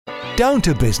Down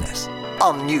to Business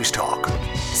on News Talk.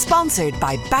 Sponsored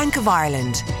by Bank of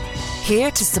Ireland. Here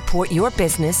to support your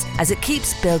business as it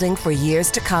keeps building for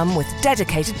years to come with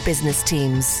dedicated business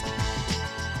teams.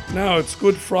 Now it's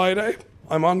Good Friday.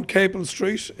 I'm on Capel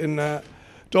Street in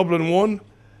Dublin 1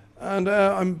 and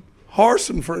I'm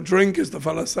horsing for a drink, as the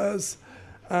fella says,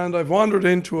 and I've wandered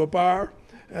into a bar,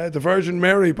 the Virgin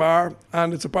Mary bar,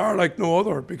 and it's a bar like no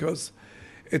other because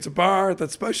it's a bar that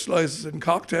specialises in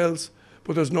cocktails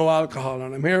but there's no alcohol,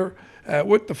 and I'm here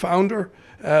with the founder,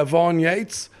 Vaughan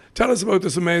Yates. Tell us about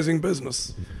this amazing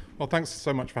business. Well, thanks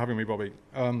so much for having me, Bobby.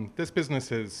 This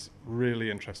business is really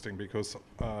interesting because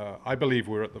I believe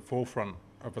we're at the forefront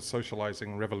of a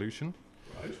socialising revolution.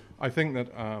 Right. I think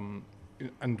that,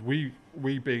 and we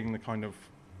being the kind of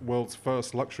world's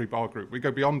first luxury bar group, we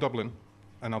go beyond Dublin,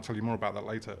 and I'll tell you more about that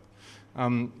later.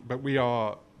 But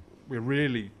we're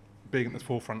really being at the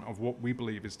forefront of what we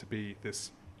believe is to be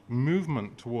this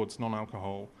movement towards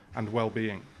non-alcohol and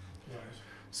well-being. Right.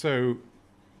 So,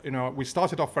 we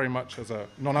started off very much as a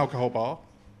non-alcohol bar,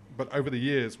 but over the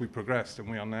years we progressed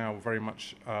and we are now very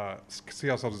much see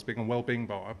ourselves as being a well-being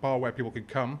bar, a bar where people can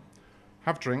come,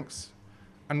 have drinks,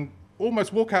 and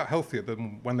almost walk out healthier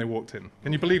than when they walked in.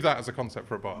 Can you believe that as a concept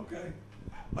for a bar? Okay.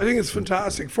 I think it's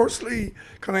fantastic. Firstly,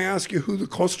 can I ask you who the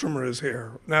customer is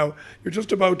here? Now, you're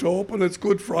just about to open, it's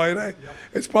Good Friday, yep.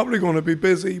 It's probably going to be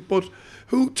busy, but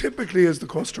who typically is the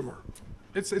customer?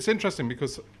 It's interesting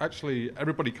because actually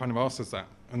everybody kind of asks us that,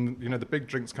 and the big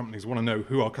drinks companies want to know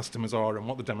who our customers are and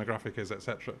what the demographic is,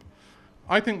 etc.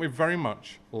 I think we're very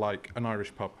much like an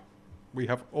Irish pub. We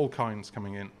have all kinds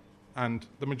coming in, and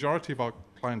the majority of our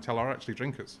clientele are actually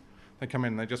drinkers. They come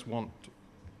in, they just want,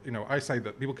 I say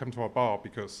that people come to our bar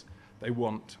because they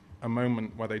want a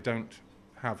moment where they don't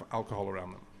have alcohol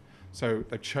around them. So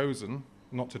they've chosen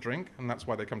not to drink, and that's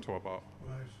why they come to our bar.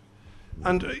 Right.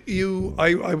 And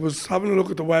I was having a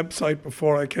look at the website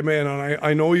before I came in, and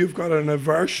I know you've got an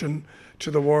aversion to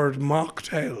the word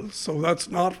mocktails, so that's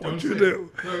not what you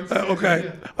do. Okay,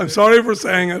 yeah. I'm sorry for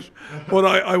saying it, but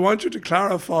I want you to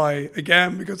clarify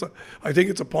again, because I think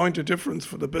it's a point of difference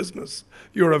for the business,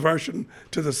 your aversion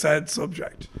to the said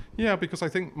subject. Yeah, because I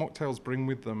think mocktails bring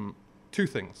with them two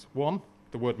things. One,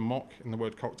 the word mock in the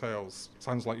word cocktails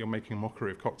sounds like you're making a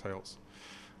mockery of cocktails.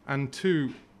 And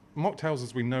two, mocktails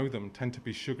as we know them tend to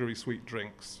be sugary sweet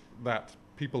drinks that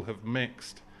people have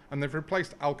mixed, and they've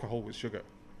replaced alcohol with sugar.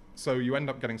 So you end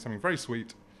up getting something very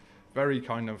sweet, very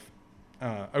kind of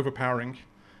overpowering,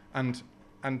 and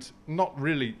not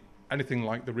really anything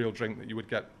like the real drink that you would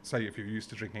get, say, if you're used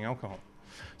to drinking alcohol.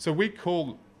 So we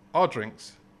call our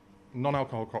drinks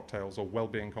non-alcohol cocktails or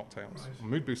well-being cocktails, right.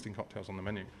 Mood-boosting cocktails on the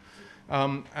menu.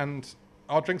 And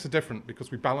our drinks are different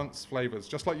because we balance flavors,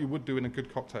 just like you would do in a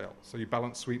good cocktail. So you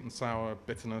balance sweet and sour,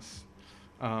 bitterness.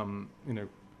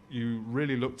 You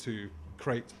really look to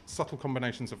create subtle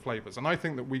combinations of flavors. And I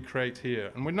think that we create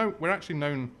here, and we're actually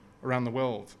known around the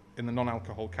world in the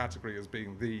non-alcohol category as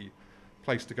being the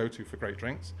place to go to for great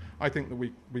drinks. I think that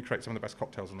we create some of the best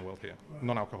cocktails in the world here, right.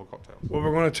 Non-alcohol cocktails. Well,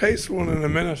 we're going to taste one in a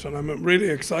minute, and I'm really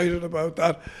excited about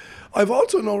that. I've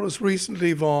also noticed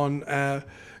recently, Vaughan,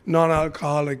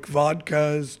 non-alcoholic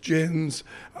vodkas, gins.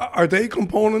 Are they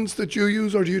components that you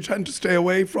use, or do you tend to stay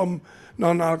away from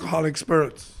non-alcoholic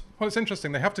spirits? Well, it's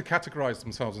interesting. They have to categorize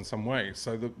themselves in some way.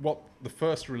 So what the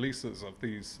first releases of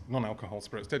these non-alcohol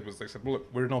spirits did was they said, well,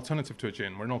 look, we're an alternative to a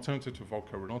gin, we're an alternative to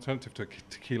vodka, we're an alternative to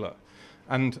tequila.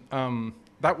 And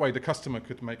that way the customer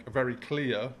could make a very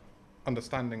clear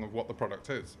understanding of what the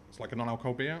product is. It's like a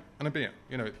non-alcohol beer and a beer.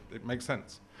 It makes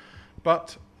sense.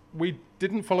 But we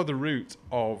didn't follow the route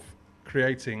of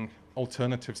creating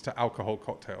alternatives to alcohol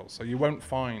cocktails. So you won't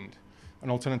find an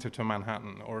alternative to a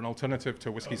Manhattan or an alternative to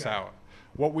a whiskey sour.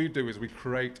 What we do is we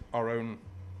create our own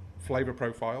flavor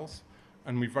profiles,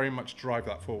 and we very much drive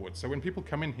that forward. So when people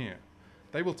come in here,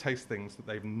 they will taste things that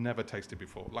they've never tasted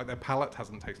before, like their palate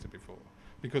hasn't tasted before,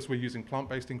 because we're using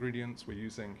plant-based ingredients, we're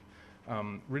using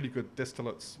really good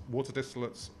distillates, water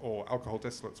distillates or alcohol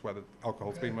distillates where the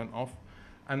alcohol's been burnt off.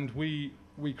 And we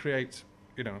create,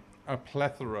 a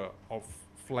plethora of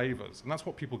flavors. And that's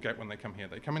what people get when they come here.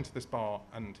 They come into this bar,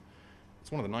 and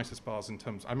it's one of the nicest bars in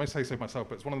terms, I may say so myself,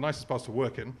 but it's one of the nicest bars to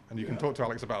work in. And you can talk to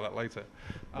Alex about that later.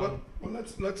 Well,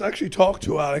 let's actually talk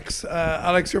to Alex.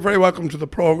 Alex, you're very welcome to the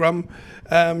program.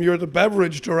 You're the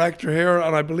beverage director here,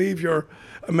 and I believe you're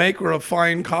a maker of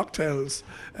fine cocktails.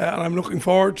 And I'm looking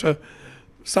forward to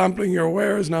sampling your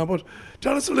wares now. But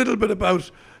tell us a little bit about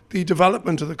the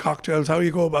development of the cocktails, how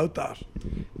you go about that.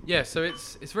 Yeah, so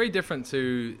it's very different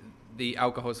to the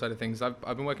alcohol side of things. I've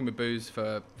been working with booze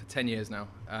for 10 years now,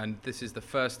 and this is the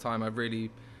first time I've really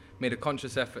made a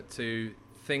conscious effort to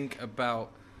think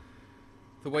about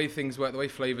the way things work, the way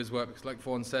flavors work, because like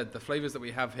Vaughan said, the flavors that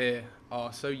we have here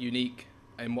are so unique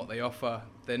in what they offer.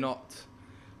 They're not,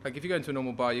 like if you go into a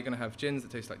normal bar, you're going to have gins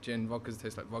that taste like gin, vodkas that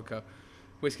taste like vodka,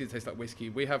 whiskey that taste like whiskey.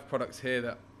 We have products here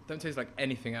that don't taste like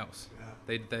anything else.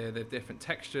 Yeah. They're different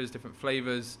textures, different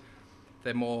flavors.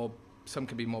 Some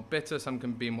can be more bitter, some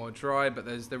can be more dry, but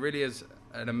there really is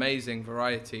an amazing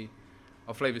variety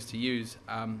of flavors to use.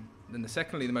 Then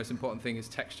secondly, the most important thing is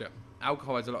texture.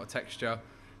 Alcohol has a lot of texture,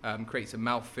 creates a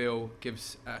mouthfeel,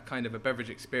 gives kind of a beverage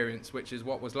experience, which is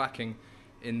what was lacking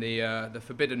in the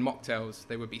forbidden mocktails.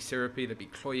 They would be syrupy, they'd be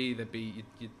cloyy,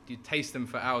 you'd taste them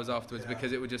for hours afterwards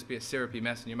because it would just be a syrupy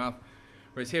mess in your mouth.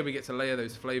 Whereas here we get to layer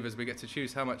those flavors, we get to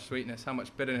choose how much sweetness, how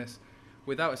much bitterness,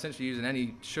 without essentially using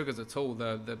any sugars at all.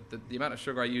 The amount of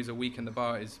sugar I use a week in the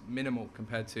bar is minimal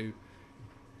compared to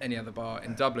any other bar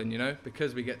in Dublin,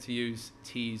 because we get to use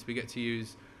teas, we get to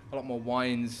use a lot more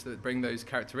wines that bring those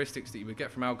characteristics that you would get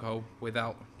from alcohol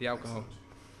without the alcohol.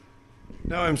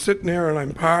 Now I'm sitting here and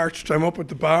I'm parched. I'm up at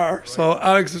the bar, so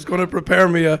Alex is going to prepare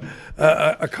me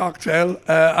a cocktail.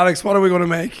 Alex, what are we going to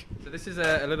make? So this is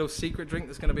a little secret drink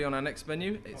that's going to be on our next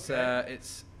menu.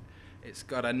 It's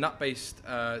got a nut-based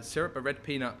syrup, a red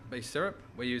peanut-based syrup.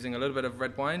 We're using a little bit of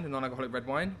red wine, a non-alcoholic red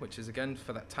wine, which is again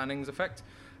for that tannins effect.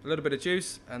 A little bit of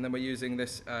juice, and then we're using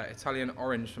this Italian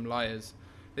orange from Lyre's.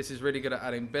 This is really good at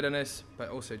adding bitterness, but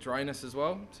also dryness as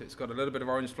well. So it's got a little bit of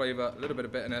orange flavour, a little bit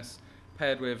of bitterness,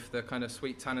 paired with the kind of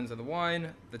sweet tannins of the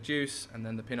wine, the juice, and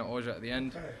then the pinot orgeat at the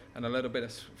end, and a little bit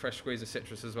of fresh squeeze of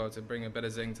citrus as well to bring a bit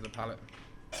of zing to the palate.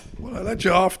 Well, I'll let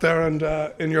you off there and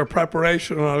in your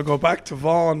preparation, and I'll go back to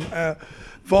Vaughan.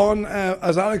 Vaughan,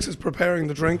 as Alex is preparing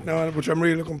the drink now, which I'm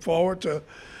really looking forward to,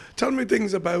 tell me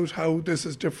things about how this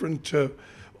is different to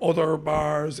other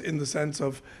bars in the sense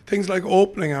of things like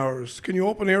opening hours. Can you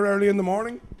open here early in the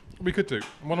morning? We could do.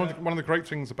 One of the great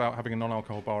things about having a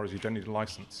non-alcohol bar is you don't need a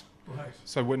license. Right.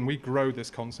 So when we grow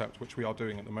this concept, which we are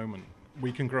doing at the moment,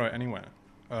 we can grow it anywhere.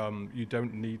 You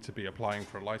don't need to be applying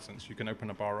for a license. You can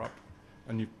open a bar up,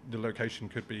 and the location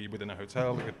could be within a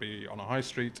hotel, it could be on a high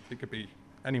street, it could be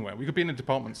anywhere. We could be in a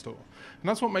department store. And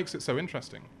that's what makes it so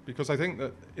interesting, because I think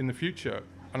that in the future,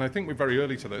 and I think we're very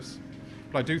early to this,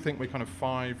 but I do think we're kind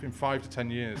of in 5 to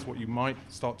 10 years, what you might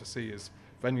start to see is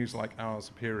venues like ours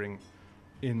appearing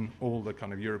in all the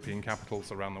kind of European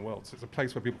capitals around the world. So it's a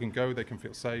place where people can go, they can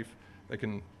feel safe, they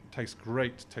can taste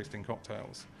great tasting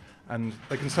cocktails, and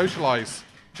they can socialize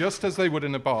just as they would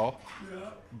in a bar,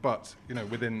 but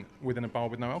within a bar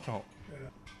with no alcohol. Yeah.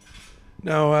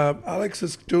 Now, Alex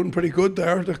is doing pretty good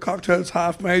there. The cocktail's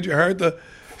half made. You heard the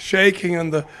shaking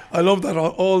and I love that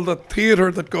all the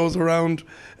theatre that goes around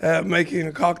making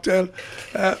a cocktail.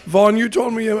 Vaughan, you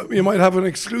told me you might have an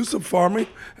exclusive for me.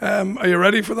 Are you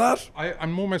ready for that?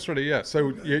 I'm almost ready, yeah.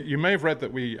 So you may have read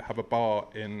that we have a bar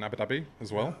in Abu Dhabi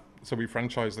as well. So we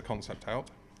franchise the concept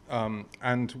out.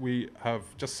 And we have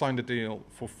just signed a deal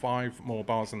for 5 more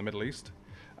bars in the Middle East.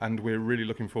 And we're really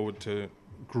looking forward to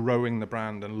growing the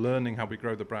brand and learning how we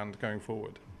grow the brand going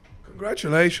forward.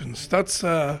 Congratulations. That's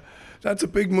a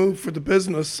big move for the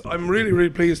business. I'm really, really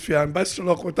pleased for you, and best of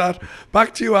luck with that.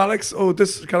 Back to you, Alex.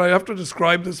 Can I have to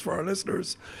describe this for our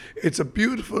listeners? It's a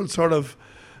beautiful sort of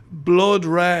blood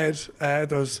red.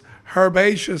 There's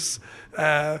herbaceous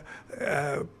plants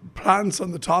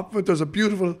on the top of it. There's a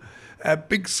beautiful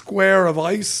big square of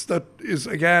ice that is,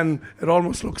 again, it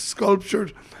almost looks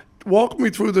sculptured. Walk me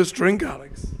through this drink,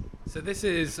 Alex. So this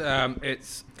is,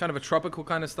 it's kind of a tropical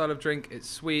kind of style of drink. It's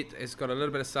sweet, it's got a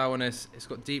little bit of sourness, it's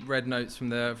got deep red notes from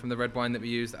the red wine that we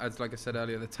use that adds, like I said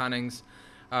earlier, the tannins.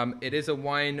 It is a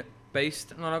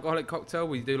wine-based non-alcoholic cocktail.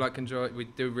 We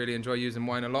do really enjoy using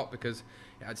wine a lot because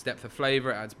it adds depth of flavour,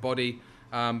 it adds body.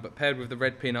 But paired with the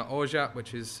red peanut orgeat,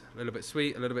 which is a little bit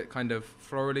sweet, a little bit kind of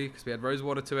florally because we had rose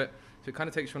water to it. So it kind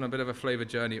of takes you on a bit of a flavour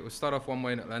journey. It will start off one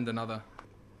way and it'll end another.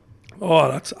 Oh,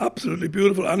 that's absolutely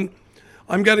beautiful. And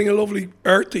I'm getting a lovely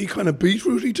earthy kind of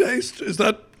beetrooty taste. Is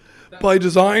that by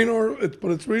design but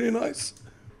it's really nice?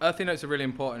 Earthy notes are really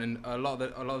important in a lot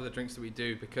of the drinks that we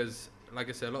do because, like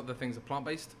I said, a lot of the things are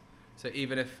plant-based. So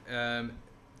even if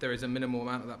there is a minimal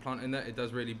amount of that plant in there, it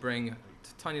does really bring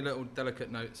tiny little delicate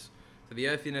notes. So the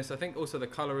earthiness, I think also the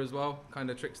colour as well,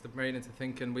 kind of tricks the brain into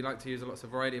thinking. We like to use lots of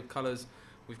variety of colours.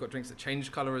 We've got drinks that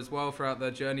change colour as well throughout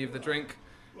the journey of the drink.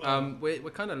 We're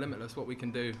kind of limitless what we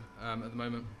can do at the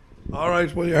moment. All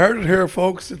right, well, you heard it here,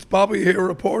 folks. It's Bobby here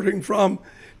reporting from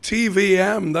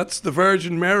TVM. That's the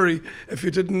Virgin Mary, if you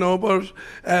didn't know about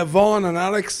it. Vaughan and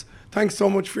Alex, thanks so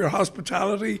much for your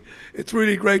hospitality. It's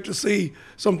really great to see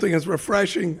something as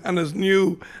refreshing and as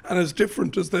new and as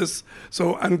different as this.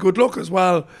 And good luck as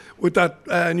well with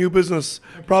that new business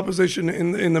proposition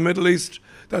in the Middle East.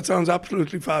 That sounds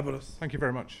absolutely fabulous. Thank you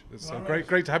very much. It's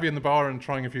great to have you in the bar and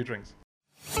trying a few drinks.